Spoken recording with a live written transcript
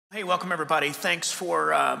Hey, welcome everybody. Thanks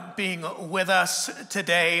for being with us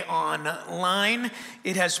today online.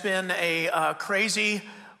 It has been a crazy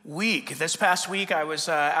week. This past week I was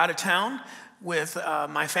out of town with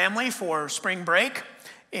my family for spring break.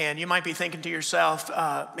 And you might be thinking to yourself,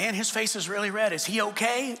 man, his face is really red. Is he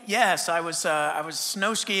okay? Yes, I was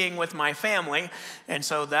snow skiing with my family. And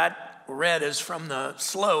so that red is from the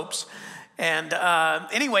slopes. And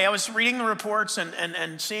anyway, I was reading the reports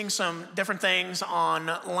and seeing some different things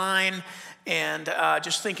online and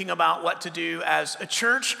just thinking about what to do as a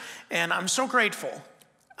church. And I'm so grateful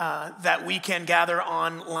that we can gather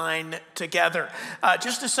online together.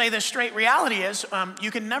 Just to say this straight, reality is you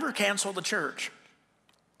can never cancel the church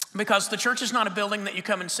because the church is not a building that you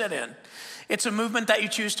come and sit in. It's a movement that you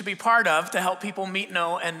choose to be part of to help people meet,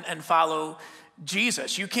 know, and follow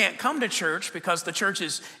Jesus. You can't come to church because the church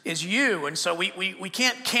is you. And so we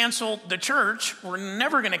can't cancel the church. We're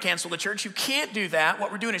never going to cancel the church. You can't do that.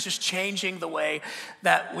 What we're doing is just changing the way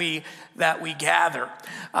that we gather.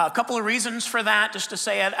 A couple of reasons for that, just to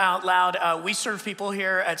say it out loud. We serve people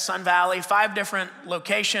here at Sun Valley, 5 different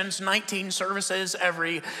locations, 19 services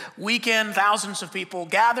every weekend. Thousands of people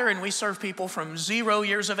gather, and we serve people from 0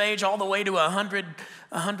 years of age all the way to 100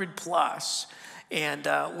 plus. And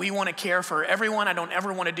we want to care for everyone. I don't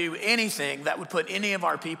ever want to do anything that would put any of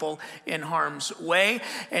our people in harm's way.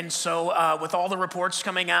 And so with all the reports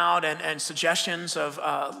coming out and suggestions of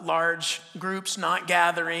large groups not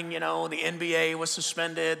gathering, the NBA was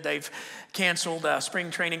suspended, they've canceled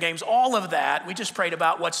spring training games, all of that, we just prayed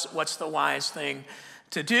about what's the wise thing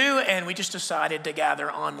to do, and we just decided to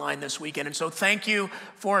gather online this weekend. And so thank you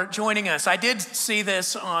for joining us. I did see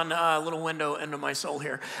this on a little window into my soul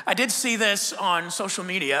here. I did see this on social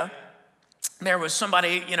media. There was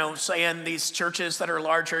somebody, saying these churches that are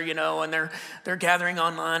larger, and they're gathering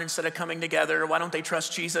online instead of coming together. Why don't they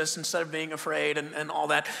trust Jesus instead of being afraid and all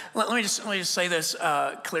that? Let me just say this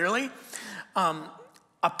clearly.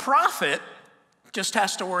 A prophet just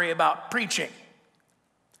has to worry about preaching.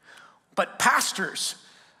 But pastors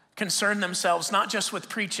concern themselves not just with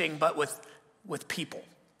preaching, but with people.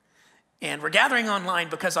 And we're gathering online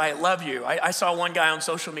because I love you. I saw one guy on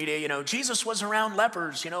social media, Jesus was around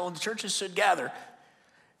lepers, the churches should gather.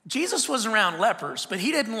 Jesus was around lepers, but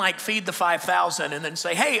he didn't feed the 5,000 and then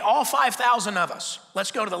say, hey, all 5,000 of us,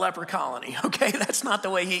 let's go to the leper colony, okay? That's not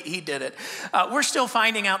the way he did it. We're still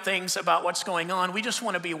finding out things about what's going on. We just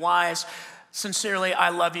want to be wise. Sincerely, I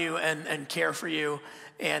love you and care for you.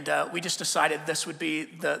 And we just decided this would be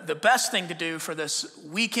the best thing to do for this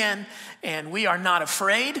weekend. And we are not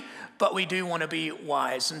afraid, but we do want to be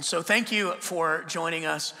wise. And so thank you for joining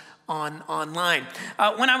us online.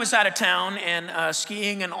 When I was out of town and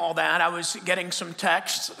skiing and all that, I was getting some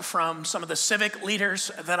texts from some of the civic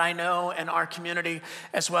leaders that I know in our community,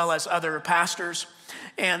 as well as other pastors.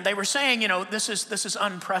 And they were saying, this is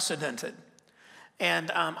unprecedented.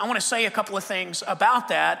 And I want to say a couple of things about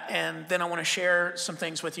that, and then I want to share some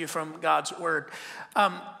things with you from God's word.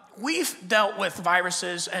 We've dealt with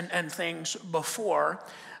viruses and things before.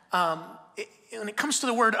 When it comes to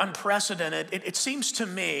the word unprecedented, it seems to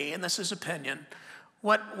me, and this is opinion,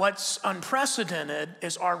 what's unprecedented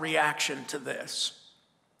is our reaction to this.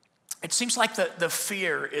 It seems like the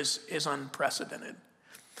fear is unprecedented.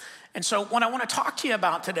 And so what I want to talk to you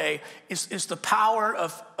about today is the power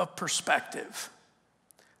of perspective.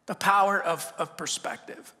 The power of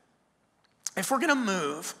perspective. If we're going to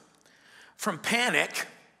move from panic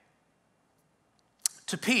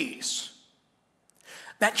to peace,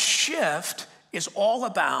 that shift is all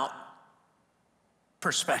about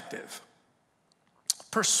perspective.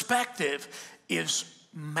 Perspective is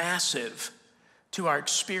massive to our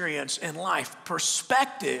experience in life.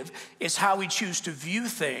 Perspective is how we choose to view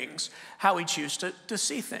things, how we choose to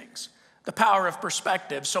see things. The power of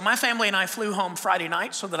perspective. So my family and I flew home Friday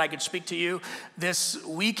night so that I could speak to you this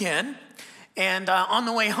weekend. And on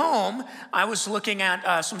the way home, I was looking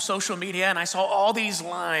at some social media and I saw all these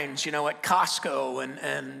lines, at Costco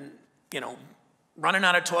and running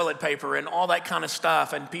out of toilet paper and all that kind of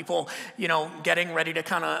stuff, and people, getting ready to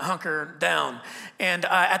kind of hunker down. And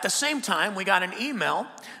at the same time, we got an email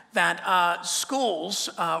that schools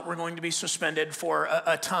were going to be suspended for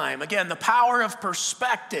a time. Again, the power of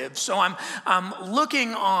perspective. So I'm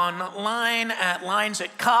looking online at lines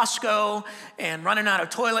at Costco and running out of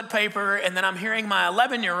toilet paper, and then I'm hearing my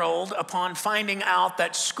 11-year-old, upon finding out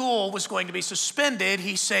that school was going to be suspended,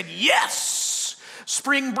 he said, yes,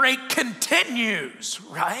 spring break continues,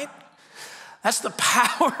 right? That's the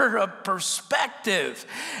power of perspective.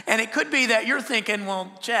 And it could be that you're thinking,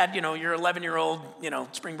 well, Chad, your 11-year-old,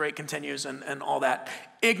 spring break continues and all that.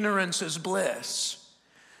 Ignorance is bliss.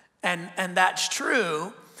 And that's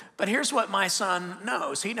true. But here's what my son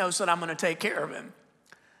knows. He knows that I'm going to take care of him,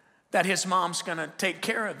 that his mom's going to take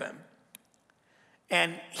care of him.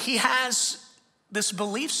 And he has this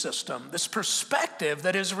belief system, this perspective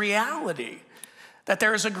that is reality, that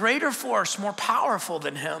there is a greater force more powerful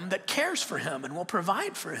than him that cares for him and will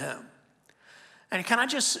provide for him. And can I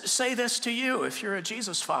just say this to you, if you're a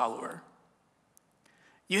Jesus follower?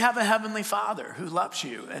 You have a heavenly Father who loves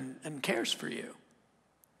you and cares for you.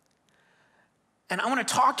 And I want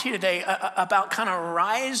to talk to you today about kind of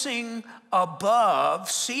rising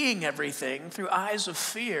above seeing everything through eyes of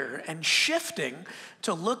fear and shifting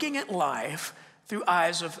to looking at life through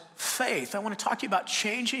eyes of faith. I want to talk to you about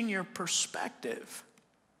changing your perspective.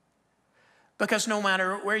 Because no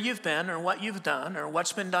matter where you've been or what you've done or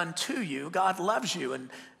what's been done to you, God loves you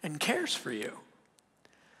and cares for you.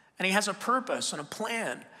 And he has a purpose and a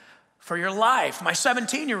plan for your life. My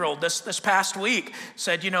 17-year-old this past week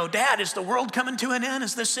said, Dad, is the world coming to an end?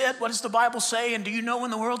 Is this it? What does the Bible say? And do you know when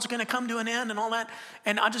the world's going to come to an end and all that?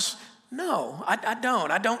 And no, I don't.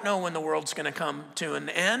 I don't know when the world's going to come to an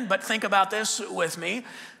end, but think about this with me.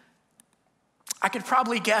 I could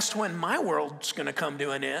probably guess when my world's going to come to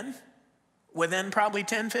an end within probably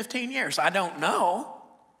 10, 15 years. I don't know,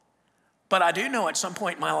 but I do know at some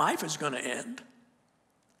point my life is going to end.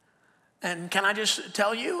 And can I just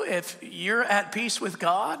tell you, if you're at peace with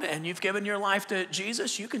God and you've given your life to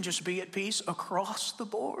Jesus, you can just be at peace across the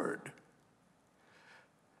board.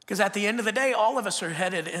 Because at the end of the day, all of us are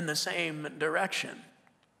headed in the same direction.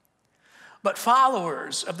 But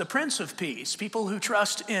followers of the Prince of Peace, people who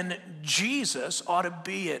trust in Jesus, ought to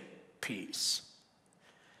be at peace.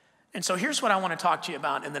 And so here's what I want to talk to you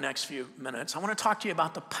about in the next few minutes. I want to talk to you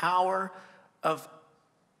about the power of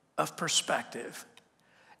perspective.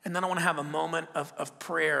 And then I want to have a moment of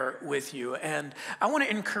prayer with you. And I want to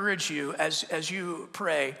encourage you as you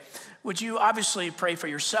pray. Would you obviously pray for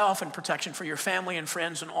yourself and protection for your family and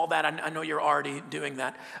friends and all that? I know you're already doing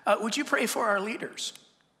that. Would you pray for our leaders?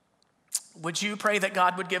 Would you pray that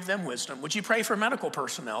God would give them wisdom? Would you pray for medical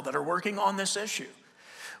personnel that are working on this issue?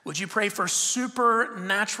 Would you pray for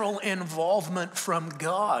supernatural involvement from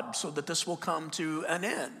God so that this will come to an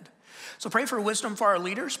end? So pray for wisdom for our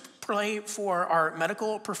leaders, pray for our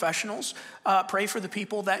medical professionals, pray for the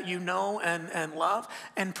people that you know and love,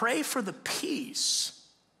 and pray for the peace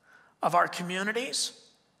of our communities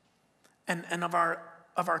and of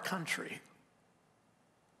our country.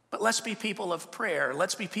 But let's be people of prayer.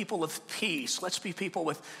 Let's be people of peace. Let's be people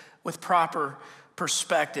with proper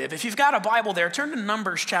perspective. If you've got a Bible there, turn to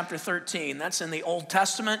Numbers chapter 13. That's in the Old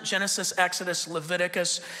Testament, Genesis, Exodus,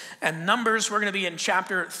 Leviticus, and Numbers. We're going to be in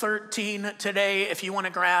chapter 13 today. If you want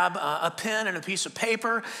to grab a pen and a piece of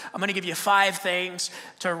paper, I'm going to give you 5 things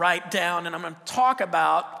to write down, and I'm going to talk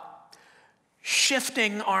about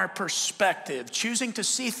shifting our perspective, choosing to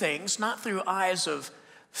see things not through eyes of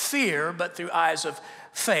fear, but through eyes of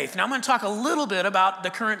faith. Now, I'm going to talk a little bit about the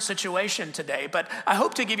current situation today, but I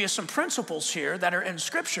hope to give you some principles here that are in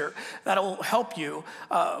Scripture that will help you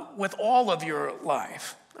with all of your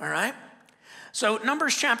life, all right? So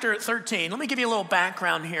Numbers chapter 13, let me give you a little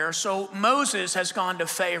background here. So Moses has gone to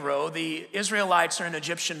Pharaoh. The Israelites are in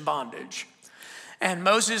Egyptian bondage. And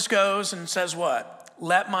Moses goes and says what?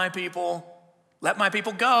 Let my people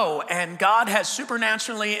go. And God has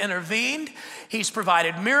supernaturally intervened. He's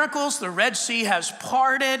provided miracles. The Red Sea has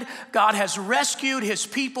parted. God has rescued his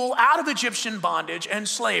people out of Egyptian bondage and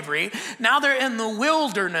slavery. Now they're in the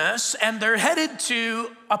wilderness and they're headed to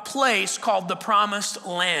a place called the Promised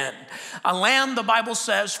Land. A land, the Bible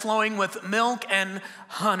says, flowing with milk and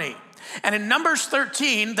honey. And in Numbers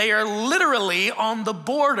 13, they are literally on the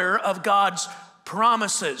border of God's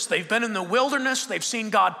promises. They've been in the wilderness. They've seen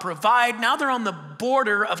God provide. Now they're on the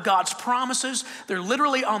border of God's promises. They're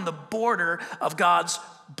literally on the border of God's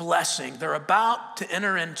blessing. They're about to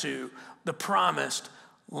enter into the promised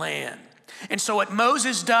land. And so what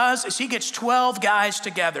Moses does is he gets 12 guys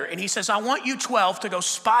together and he says, I want you 12 to go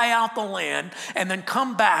spy out the land and then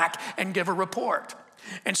come back and give a report.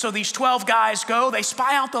 And so these 12 guys go, they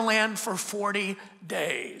spy out the land for 40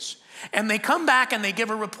 days. And they come back and they give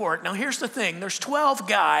a report. Now here's the thing, there's 12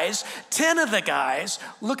 guys, 10 of the guys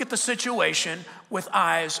look at the situation with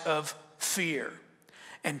eyes of fear.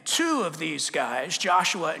 And 2 of these guys,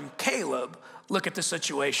 Joshua and Caleb, look at the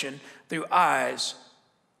situation through eyes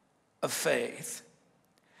of faith.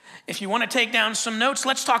 If you want to take down some notes,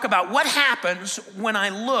 let's talk about what happens when I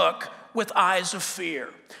look with eyes of fear.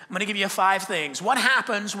 I'm going to give you 5 things. What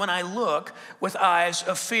happens when I look with eyes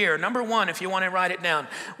of fear? Number 1, if you want to write it down.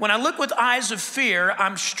 When I look with eyes of fear,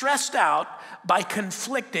 I'm stressed out by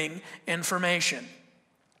conflicting information.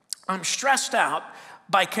 I'm stressed out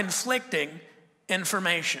by conflicting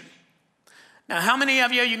information. Now, how many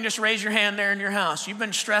of you can just raise your hand there in your house, you've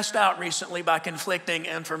been stressed out recently by conflicting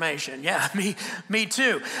information? Yeah, me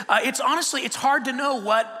too. It's hard to know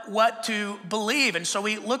what to believe. And so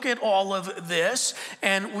we look at all of this,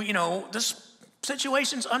 and this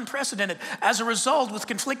situation's unprecedented. As a result, with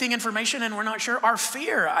conflicting information and we're not sure, our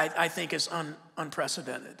fear, I think, is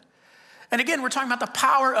unprecedented. And again, we're talking about the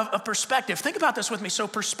power of perspective. Think about this with me. So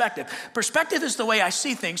perspective. Perspective is the way I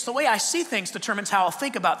see things. The way I see things determines how I'll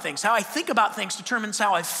think about things. How I think about things determines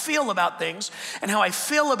how I feel about things. And how I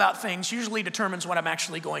feel about things usually determines what I'm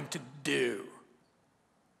actually going to do.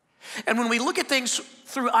 And when we look at things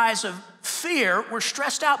through eyes of fear, we're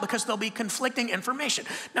stressed out because there'll be conflicting information.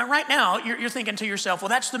 Now, right now, you're thinking to yourself, well,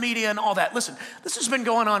 that's the media and all that. Listen, this has been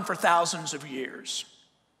going on for thousands of years.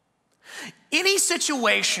 Any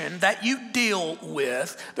situation that you deal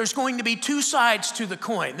with, there's going to be two sides to the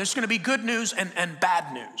coin. There's going to be good news and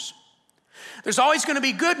bad news. There's always going to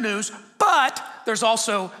be good news, but there's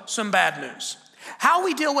also some bad news. How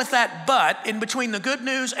we deal with that but in between the good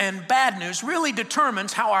news and bad news really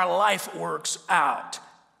determines how our life works out.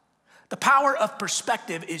 The power of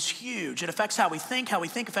perspective is huge. It affects how we think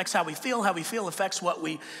affects how we feel affects what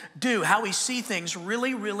we do. How we see things,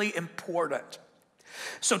 really, really important.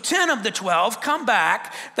 So 10 of the 12 come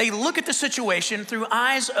back, they look at the situation through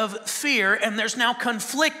eyes of fear, and there's now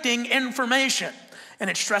conflicting information, and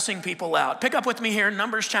it's stressing people out. Pick up with me here in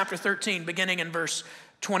Numbers chapter 13, beginning in verse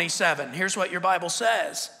 27. Here's what your Bible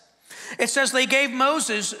says. It says, they gave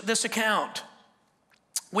Moses this account.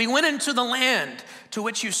 We went into the land to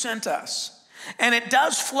which you sent us, and it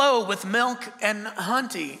does flow with milk and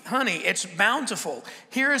honey. It's bountiful.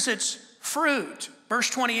 Here is its fruit. Verse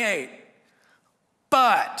 28.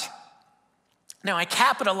 But, now I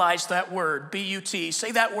capitalized that word, B-U-T.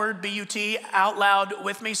 Say that word, B-U-T, out loud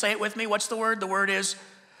with me. Say it with me. What's the word? The word is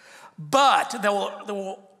but. There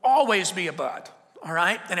will always be a but, all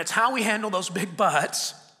right? And it's how we handle those big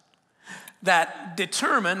buts that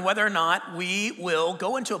determine whether or not we will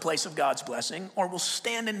go into a place of God's blessing or will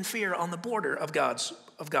stand in fear on the border of God's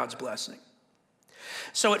blessing.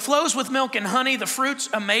 So it flows with milk and honey, the fruit's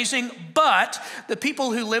amazing, but the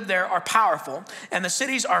people who live there are powerful, and the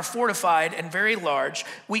cities are fortified and very large.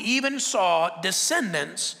 We even saw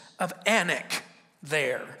descendants of Anak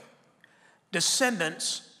there.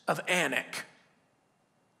 Descendants of Anak.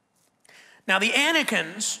 Now the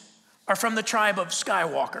Anakins are from the tribe of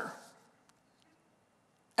Skywalker.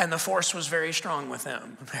 And the Force was very strong with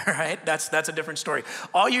them, all right? That's a different story.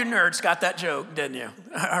 All you nerds got that joke, didn't you?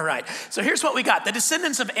 All right, so here's what we got. The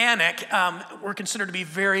descendants of Anak were considered to be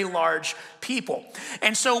very large people.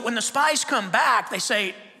 And so when the spies come back, they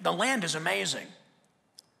say, the land is amazing.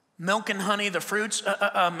 Milk and honey, the fruit's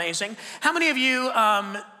amazing. How many of you,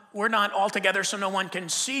 we're not all together, so no one can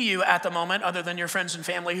see you at the moment other than your friends and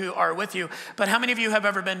family who are with you, but how many of you have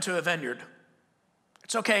ever been to a vineyard?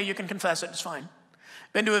 It's okay, you can confess it, it's fine.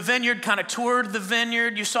 Been to a vineyard, kind of toured the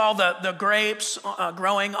vineyard. You saw the grapes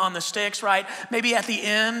growing on the sticks, right? Maybe at the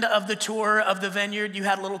end of the tour of the vineyard, you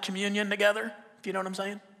had a little communion together, if you know what I'm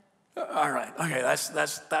saying. All right, okay,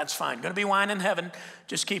 that's fine. Gonna be wine in heaven,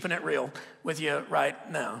 just keeping it real with you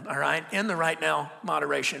right now, all right? In the right now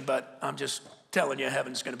moderation, but I'm just telling you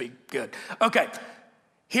heaven's gonna be good. Okay.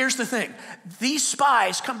 Here's the thing. These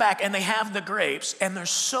spies come back and they have the grapes, and there's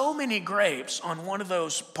so many grapes on one of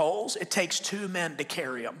those poles, it takes 2 men to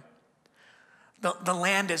carry them. The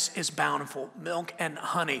land is bountiful, milk and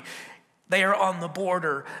honey. They are on the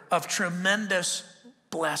border of tremendous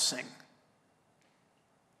blessing.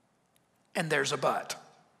 And there's a but.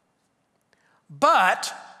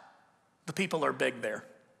 But the people are big there.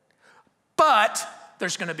 But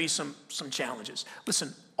there's gonna be some challenges.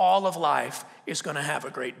 Listen, all of life is gonna have a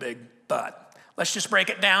great big but. Let's just break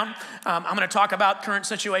it down. I'm gonna talk about current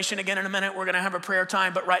situation again in a minute. We're gonna have a prayer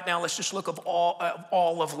time, but right now let's just look at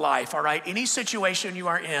all of life, all right? Any situation you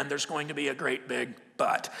are in, there's going to be a great big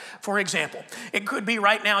but. For example, it could be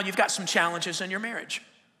right now you've got some challenges in your marriage.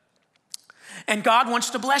 And God wants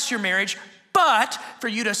to bless your marriage, but for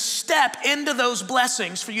you to step into those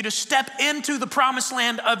blessings, for you to step into the promised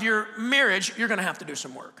land of your marriage, you're gonna have to do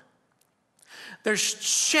some work. There's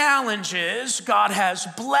challenges, God has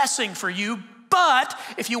blessing for you, but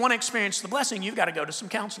if you wanna experience the blessing, you've gotta go to some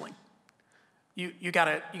counseling. You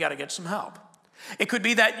gotta get some help. It could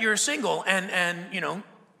be that you're single and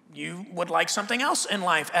you would like something else in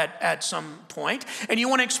life at some point, and you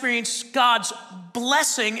want to experience God's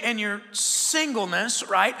blessing in your singleness,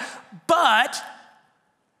 right? But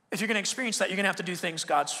if you're going to experience that, you're going to have to do things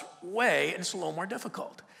God's way, and it's a little more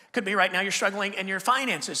difficult. Could be right now you're struggling in your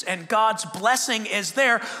finances, and God's blessing is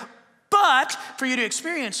there, But for you to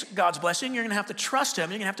experience God's blessing, you're going to have to trust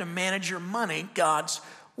him. You're going to have to manage your money God's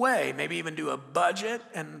way. Maybe even do a budget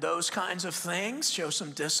and those kinds of things. Show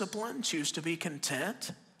some discipline. Choose to be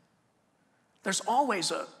content. There's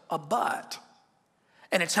always a but.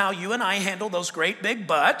 And it's how you and I handle those great big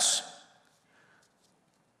buts.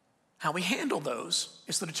 How we handle those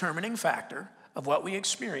is the determining factor of what we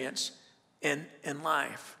experience in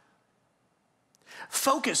life.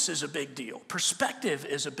 Focus is a big deal. Perspective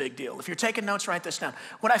is a big deal. If you're taking notes, write this down.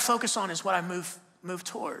 What I focus on is what I move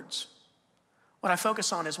towards. What I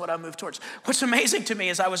focus on is what I move towards. What's amazing to me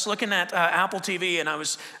is I was looking at Apple TV and I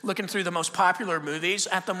was looking through the most popular movies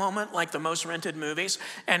at the moment, like the most rented movies.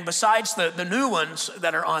 And besides the new ones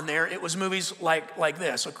that are on there, it was movies like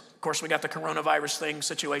this. Of course, we got the coronavirus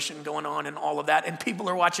situation going on and all of that. And people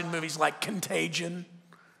are watching movies like Contagion,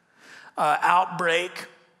 Outbreak.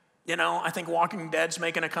 You know, I think Walking Dead's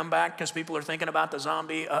making a comeback because people are thinking about the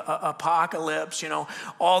zombie apocalypse,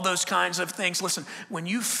 all those kinds of things. Listen, when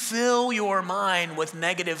you fill your mind with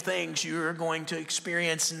negative things, you're going to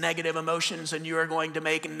experience negative emotions and you are going to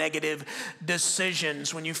make negative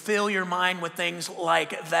decisions. When you fill your mind with things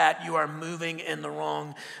like that, you are moving in the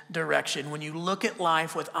wrong direction. When you look at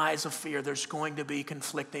life with eyes of fear, there's going to be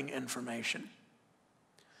conflicting information.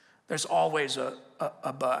 There's always a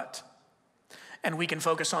but. And we can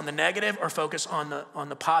focus on the negative or focus on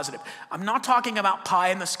the positive. I'm not talking about pie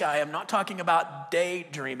in the sky. I'm not talking about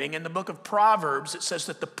daydreaming. In the book of Proverbs, it says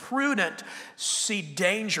that the prudent see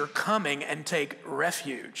danger coming and take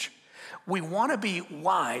refuge. We want to be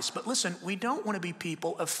wise, but listen, we don't want to be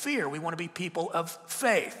people of fear. We want to be people of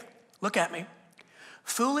faith. Look at me.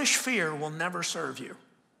 Foolish fear will never serve you.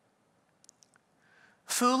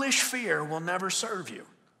 Foolish fear will never serve you.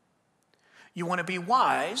 You want to be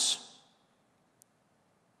wise,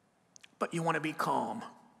 but you want to be calm.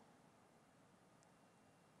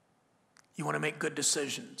 You want to make good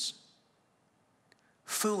decisions.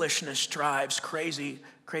 Foolishness drives crazy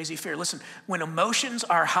fear. Listen, when emotions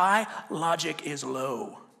are high, logic is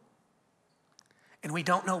low. And we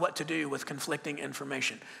don't know what to do with conflicting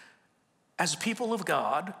information. As people of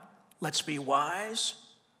God, let's be wise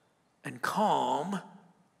and calm.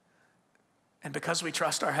 And because we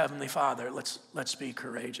trust our Heavenly Father, let's be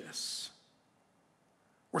courageous.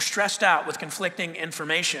 We're stressed out with conflicting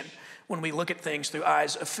information when we look at things through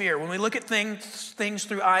eyes of fear. When we look at things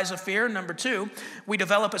through eyes of fear, number two, we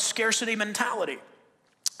develop a scarcity mentality.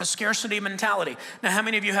 A scarcity mentality. Now, how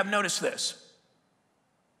many of you have noticed this?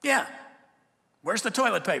 Yeah. Where's the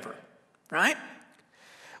toilet paper, right?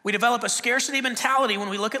 We develop a scarcity mentality when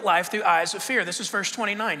we look at life through eyes of fear. This is verse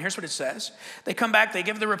 29. Here's what it says. They come back, they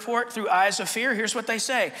give the report through eyes of fear. Here's what they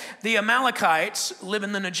say. The Amalekites live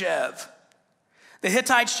in the Negev. The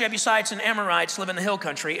Hittites, Jebusites, and Amorites live in the hill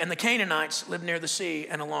country, and the Canaanites live near the sea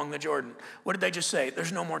and along the Jordan. What did they just say?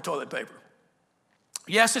 There's no more toilet paper.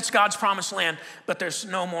 Yes, it's God's promised land, but there's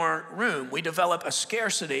no more room. We develop a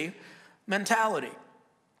scarcity mentality.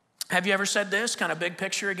 Have you ever said this? Kind of big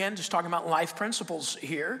picture again, just talking about life principles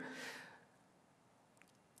here.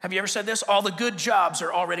 Have you ever said this? All the good jobs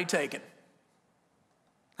are already taken.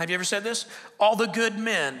 Have you ever said this? All the good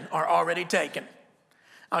men are already taken.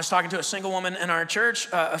 I was talking to a single woman in our church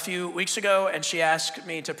a few weeks ago, and she asked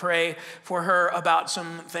me to pray for her about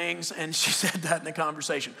some things, and she said that in the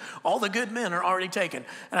conversation. All the good men are already taken.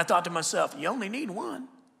 And I thought to myself, you only need one,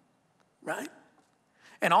 right?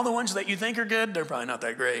 And all the ones that you think are good, they're probably not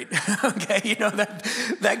that great, okay?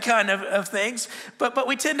 That kind of things. But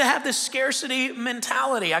we tend to have this scarcity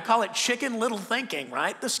mentality. I call it chicken little thinking,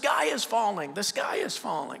 right? The sky is falling. The sky is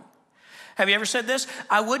falling. Have you ever said this?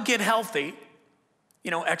 I would get healthy,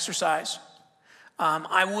 exercise.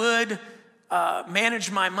 I would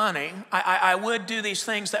manage my money. I would do these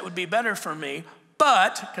things that would be better for me,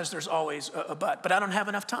 because there's always a but I don't have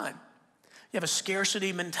enough time. You have a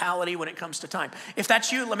scarcity mentality when it comes to time. If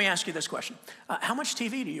that's you, let me ask you this question. How much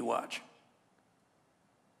TV do you watch?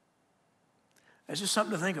 It's just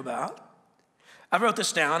something to think about. I wrote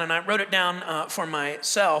this down, and I wrote it down for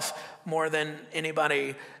myself more than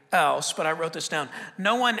anybody else, but I wrote this down.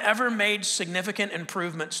 No one ever made significant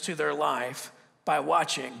improvements to their life by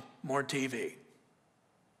watching more TV.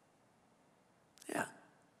 Yeah.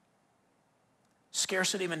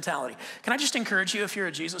 Scarcity mentality. Can I just encourage you, if you're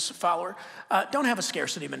a Jesus follower, don't have a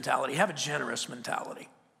scarcity mentality. Have a generous mentality.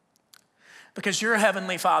 Because your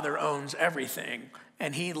Heavenly Father owns everything,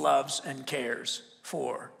 and He loves and cares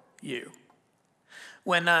for you.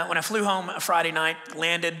 When I flew home Friday night,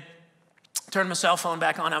 landed, turned my cell phone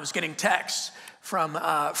back on, I was getting texts from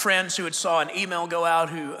friends who had saw an email go out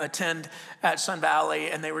who attend at Sun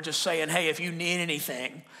Valley, and they were just saying, hey, if you need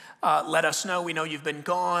anything, Let us know. We know you've been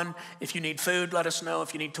gone. If you need food, let us know.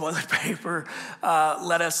 If you need toilet paper,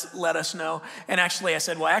 let us know. And actually, I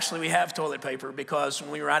said, well, actually, we have toilet paper because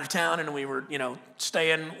when we were out of town and we were,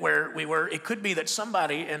 staying where we were, it could be that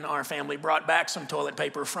somebody in our family brought back some toilet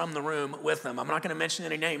paper from the room with them. I'm not going to mention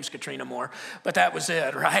any names, Katrina Moore, but that was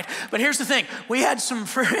it, right? But here's the thing. We had some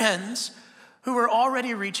friends who were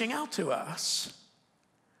already reaching out to us.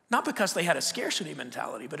 Not because they had a scarcity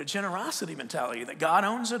mentality, but a generosity mentality that God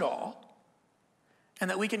owns it all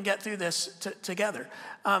and that we can get through this together.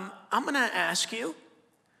 I'm going to ask you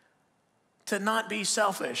to not be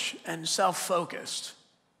selfish and self-focused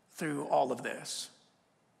through all of this.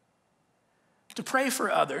 To pray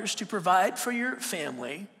for others, to provide for your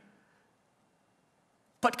family,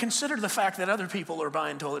 but consider the fact that other people are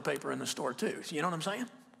buying toilet paper in the store too. You know what I'm saying?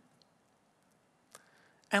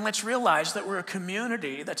 And let's realize that we're a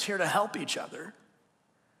community that's here to help each other.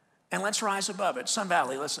 And let's rise above it. Sun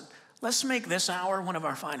Valley, listen, let's make this hour one of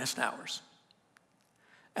our finest hours.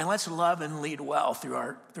 And let's love and lead well through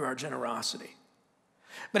our generosity.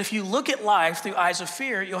 But if you look at life through eyes of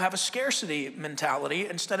fear, you'll have a scarcity mentality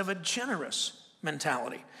instead of a generous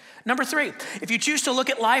mentality. Number 3, if you choose to look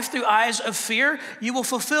at life through eyes of fear, you will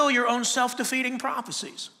fulfill your own self-defeating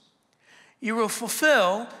prophecies. You will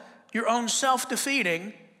fulfill your own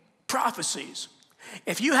self-defeating prophecies.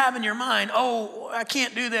 If you have in your mind, oh, I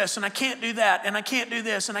can't do this, and I can't do that, and I can't do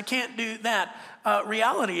this, and I can't do that,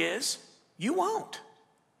 reality is, you won't.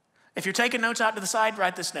 If you're taking notes out to the side,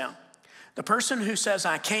 write this down. The person who says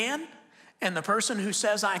I can and the person who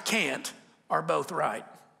says I can't are both right.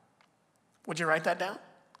 Would you write that down?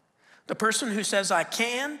 The person who says I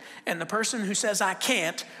can and the person who says I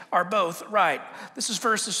can't are both right. This is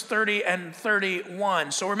verses 30 and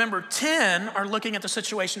 31. So remember, 10 are looking at the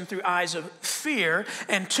situation through eyes of fear,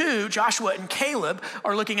 and 2, Joshua and Caleb,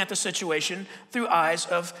 are looking at the situation through eyes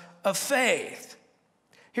of faith.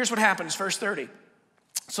 Here's what happens, verse 30.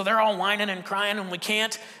 So they're all whining and crying and we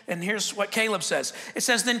can't. And here's what Caleb says. It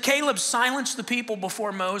says, then Caleb silenced the people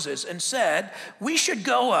before Moses and said, we should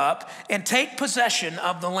go up and take possession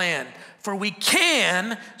of the land, for we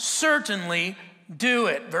can certainly do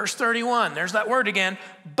it. Verse 31, there's that word again,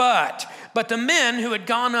 but the men who had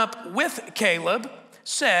gone up with Caleb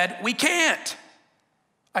said, we can't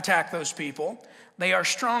attack those people. They are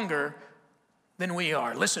stronger than we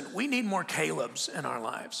are. Listen, we need more Calebs in our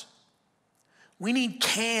lives. We need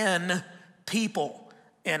can people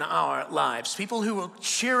in our lives, people who will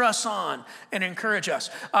cheer us on and encourage us.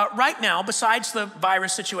 Right now, besides the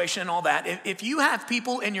virus situation and all that, if you have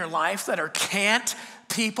people in your life that are can't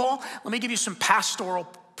people, let me give you some pastoral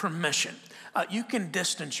permission. You can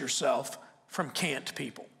distance yourself from can't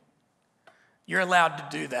people. You're allowed to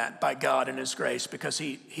do that by God and His grace because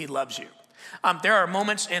He loves you. There are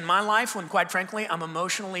moments in my life when, quite frankly, I'm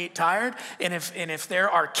emotionally tired, and if there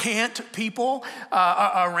are can't people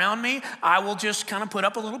around me, I will just kind of put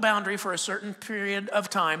up a little boundary for a certain period of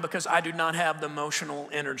time because I do not have the emotional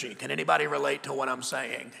energy. Can anybody relate to what I'm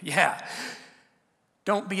saying? Yeah.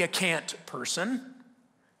 Don't be a can't person.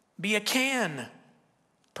 Be a can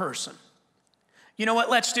person. You know what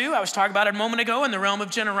let's do? I was talking about it a moment ago in the realm of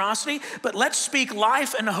generosity, but let's speak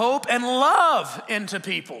life and hope and love into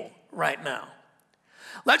people right now.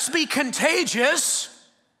 Let's be contagious,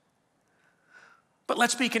 but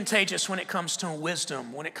let's be contagious when it comes to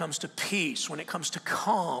wisdom, when it comes to peace, when it comes to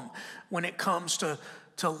calm, when it comes to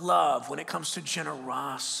love, when it comes to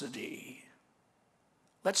generosity.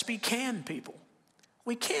 Let's be can people.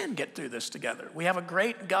 We can get through this together. We have a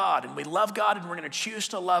great God, and we love God, and we're going to choose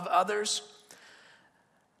to love others.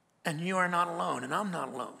 And you are not alone, and I'm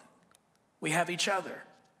not alone. We have each other.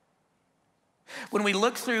 When we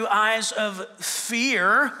look through eyes of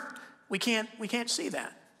fear, we can't see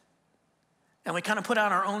that. And we kind of put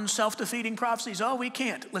out our own self-defeating prophecies. Oh, we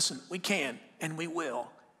can't. Listen, we can and we will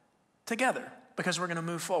together because we're going to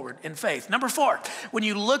move forward in faith. Number 4, when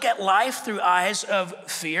you look at life through eyes of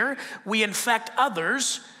fear, we infect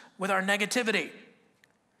others with our negativity.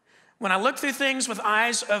 When I look at things through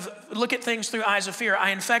eyes of fear,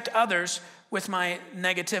 I infect others with my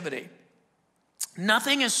negativity.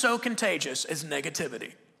 Nothing is so contagious as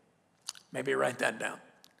negativity. Maybe write that down.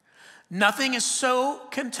 Nothing is so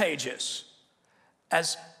contagious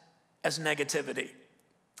as negativity.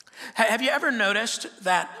 Have you ever noticed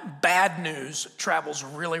that bad news travels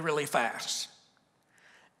really, really fast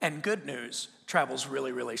and good news travels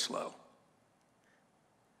really, really slow?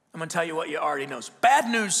 I'm going to tell you what you already know. Bad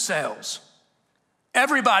news sells.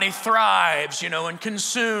 Everybody thrives, and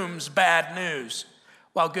consumes bad news,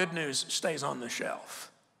 while good news stays on the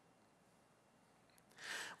shelf.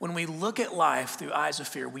 When we look at life through eyes of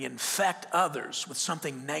fear, we infect others with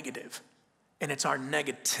something negative, and it's our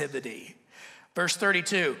negativity. Verse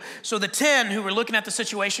 32, so the 10 who were looking at the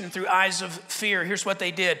situation through eyes of fear, here's what they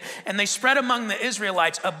did. And they spread among the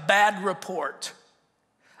Israelites a bad report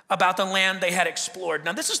about the land they had explored.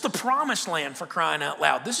 Now, this is the promised land, for crying out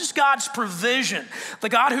loud. This is God's provision. The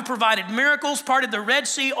God who provided miracles, parted the Red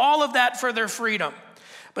Sea, all of that for their freedom.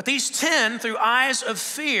 But these 10, through eyes of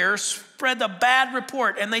fear, spread the bad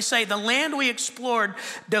report. And they say, the land we explored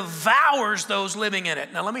devours those living in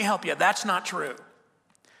it. Now, let me help you. That's not true.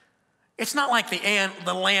 It's not like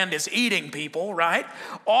the land is eating people, right?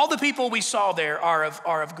 All the people we saw there are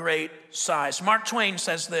of great size. Mark Twain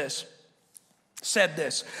said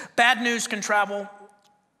this, bad news can travel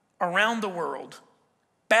around the world.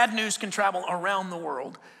 Bad news can travel around the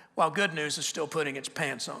world while good news is still putting its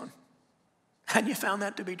pants on. Hadn't you found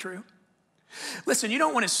that to be true? Listen, you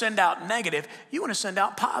don't want to send out negative, you want to send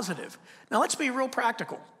out positive. Now let's be real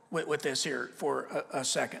practical with this here for a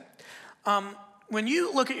second. When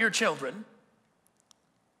you look at your children,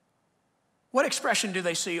 what expression do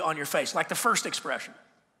they see on your face? Like the first expression.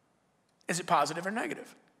 Is it positive or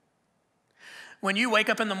negative? When you wake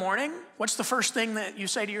up in the morning, what's the first thing that you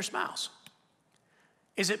say to your spouse?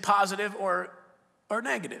 Is it positive or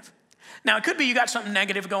negative? Now, it could be you got something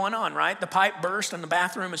negative going on, right? The pipe burst and the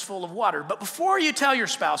bathroom is full of water. But before you tell your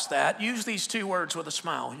spouse that, use these 2 words with a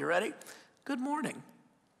smile. You ready? Good morning.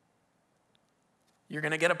 You're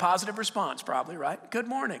going to get a positive response probably, right? Good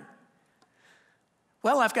morning.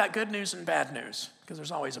 Well, I've got good news and bad news, because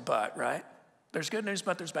there's always a but, right? There's good news,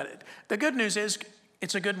 but there's bad news. The good news is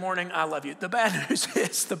it's a good morning, I love you. The bad news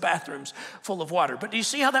is the bathroom's full of water. But do you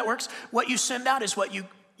see how that works? What you send out is what you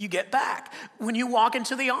get back. When you walk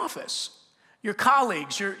into the office, your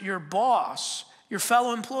colleagues, your boss, your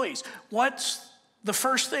fellow employees, what's the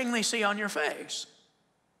first thing they see on your face?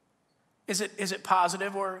 Is it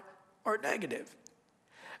positive or negative?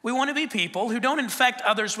 We want to be people who don't infect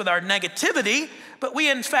others with our negativity, but we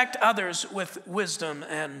infect others with wisdom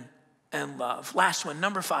and love. Last one,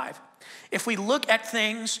 number 5. If we look at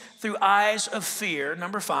things through eyes of fear,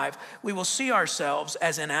 number 5, we will see ourselves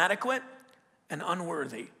as inadequate and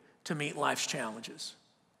unworthy to meet life's challenges.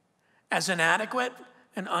 As inadequate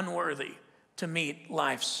and unworthy to meet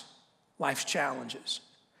life's challenges.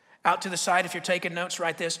 Out to the side, if you're taking notes,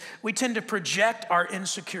 write this. We tend to project our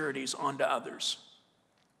insecurities onto others.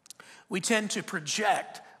 We tend to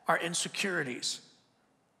project our insecurities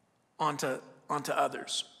onto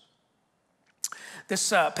others. This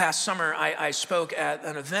past summer, I spoke at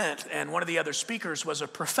an event, and one of the other speakers was a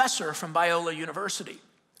professor from Biola University.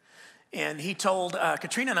 And he told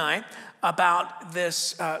Katrina and I about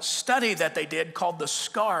this study that they did called the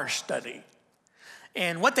SCAR study.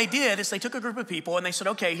 And what they did is they took a group of people and they said,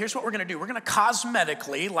 okay, here's what we're going to do. We're going to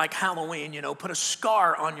cosmetically, like Halloween, put a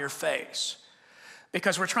scar on your face.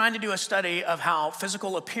 Because we're trying to do a study of how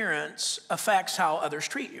physical appearance affects how others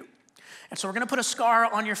treat you. And so we're going to put a scar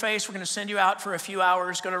on your face. We're going to send you out for a few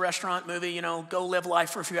hours, go to a restaurant, movie, go live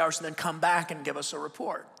life for a few hours, and then come back and give us a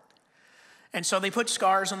report. And so they put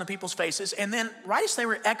scars on the people's faces. And then right as they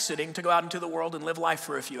were exiting to go out into the world and live life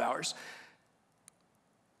for a few hours,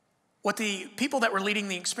 what the people that were leading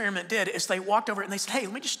the experiment did is they walked over and they said, hey,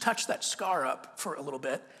 let me just touch that scar up for a little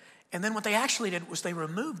bit. And then what they actually did was they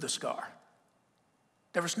removed the scar.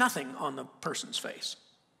 There was nothing on the person's face.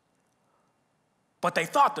 But they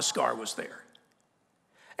thought the scar was there.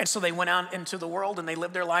 And so they went out into the world and they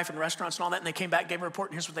lived their life in restaurants and all that. And they came back, gave a report,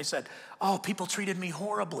 and here's what they said. Oh, people treated me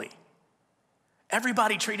horribly.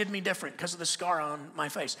 Everybody treated me different because of the scar on my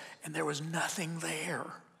face. And there was nothing there.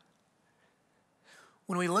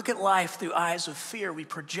 When we look at life through eyes of fear, we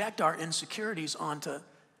project our insecurities onto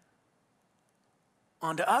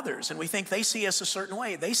others. And we think they see us a certain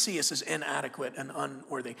way. They see us as inadequate and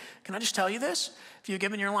unworthy. Can I just tell you this? If you've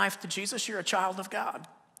given your life to Jesus, you're a child of God.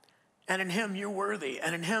 And in him, you're worthy.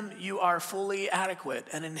 And in him, you are fully adequate.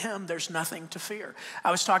 And in him, there's nothing to fear.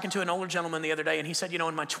 I was talking to an older gentleman the other day, and he said,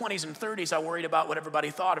 in my 20s and 30s, I worried about what everybody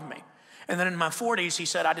thought of me. And then in my 40s, he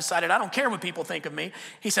said, I decided I don't care what people think of me.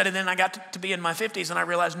 He said, and then I got to be in my 50s, and I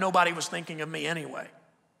realized nobody was thinking of me anyway.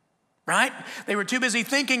 Right? They were too busy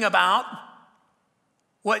thinking about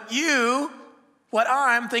what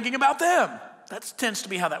I'm thinking about them. That tends to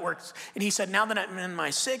be how that works. And he said, now that I'm in my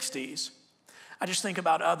 60s, I just think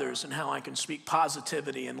about others and how I can speak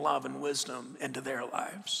positivity and love and wisdom into their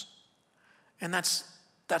lives. And that's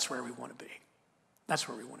where we want to be. That's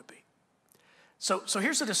where we want to be. So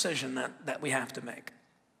here's a decision that we have to make.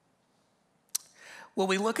 Will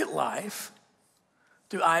we look at life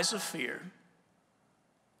through eyes of fear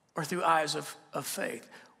or through eyes of faith?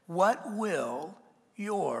 What will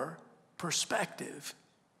your perspective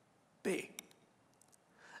be?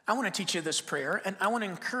 I want to teach you this prayer, and I want to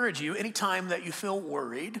encourage you anytime that you feel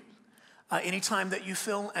worried, anytime that you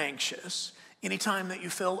feel anxious, anytime that you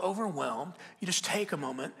feel overwhelmed, you just take a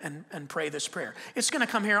moment and pray this prayer. It's going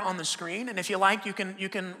to come here on the screen, and if you like, you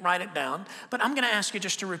can write it down. But I'm going to ask you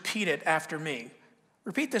just to repeat it after me.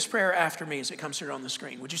 Repeat this prayer after me as it comes here on the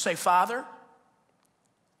screen. Would you say, Father,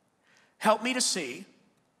 help me to see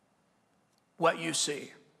what you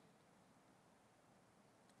see.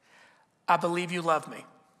 I believe you love me,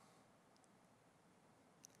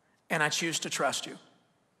 and I choose to trust you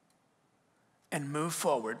and move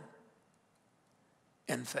forward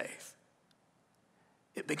in faith.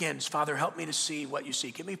 It begins, Father, help me to see what you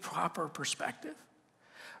see. Give me proper perspective.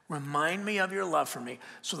 Remind me of your love for me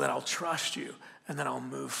so that I'll trust you and then I'll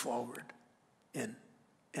move forward in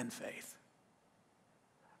faith.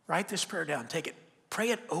 Write this prayer down. Take it,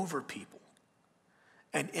 pray it over people.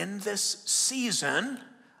 And in this season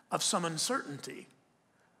of some uncertainty,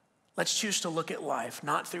 let's choose to look at life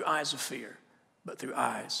not through eyes of fear, but through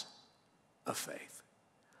eyes of faith.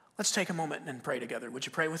 Let's take a moment and pray together. Would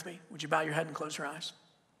you pray with me? Would you bow your head and close your eyes?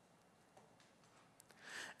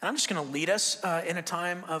 And I'm just going to lead us in a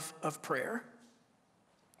time of prayer.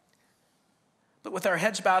 But with our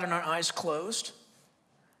heads bowed and our eyes closed,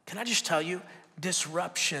 can I just tell you,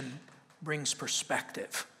 disruption brings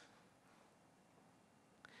perspective.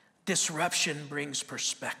 Disruption brings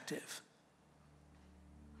perspective.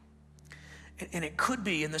 And it could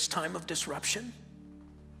be in this time of disruption,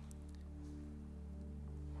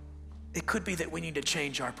 it could be that we need to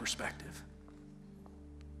change our perspective.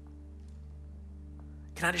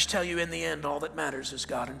 Can I just tell you, in the end, all that matters is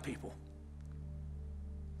God and people.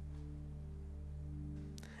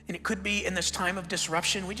 And it could be in this time of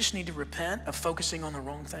disruption, we just need to repent of focusing on the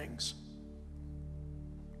wrong things.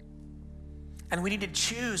 And we need to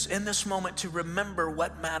choose in this moment to remember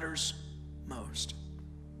what matters most.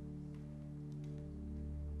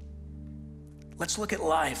 Let's look at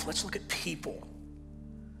life. Let's look at people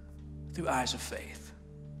through eyes of faith.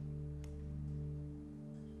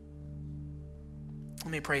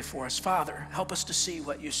 Let me pray for us. Father, help us to see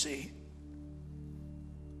what you see.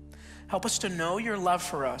 Help us to know your love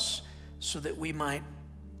for us so that we might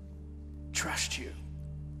trust you.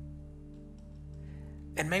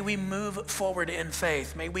 And may we move forward in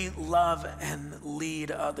faith. May we love and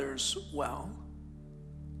lead others well.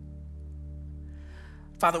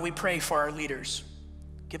 Father, we pray for our leaders.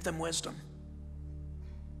 Give them wisdom.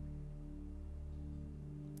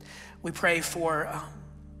 We pray for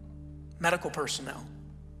medical personnel,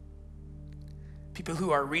 people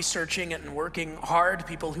who are researching and working hard,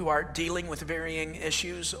 people who are dealing with varying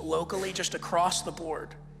issues locally, just across the board.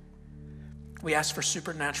 We ask for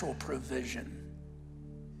supernatural provision.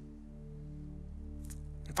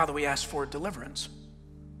 And Father, we ask for deliverance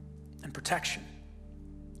and protection.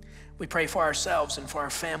 We pray for ourselves and for our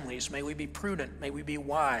families. May we be prudent. May we be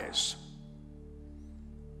wise.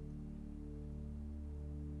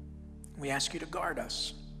 We ask you to guard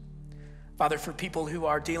us. Father, for people who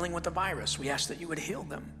are dealing with the virus, we ask that you would heal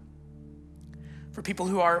them. For people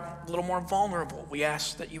who are a little more vulnerable, we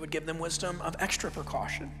ask that you would give them wisdom of extra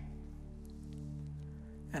precaution.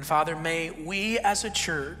 And Father, may we as a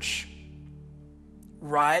church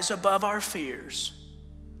rise above our fears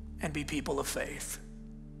and be people of faith.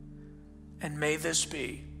 And may this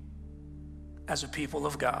be, as a people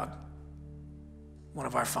of God, one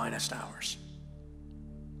of our finest hours.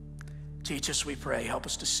 Teach us, we pray. Help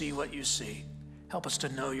us to see what you see. Help us to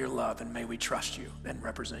know your love, and may we trust you and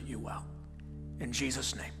represent you well. In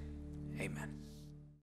Jesus' name, amen.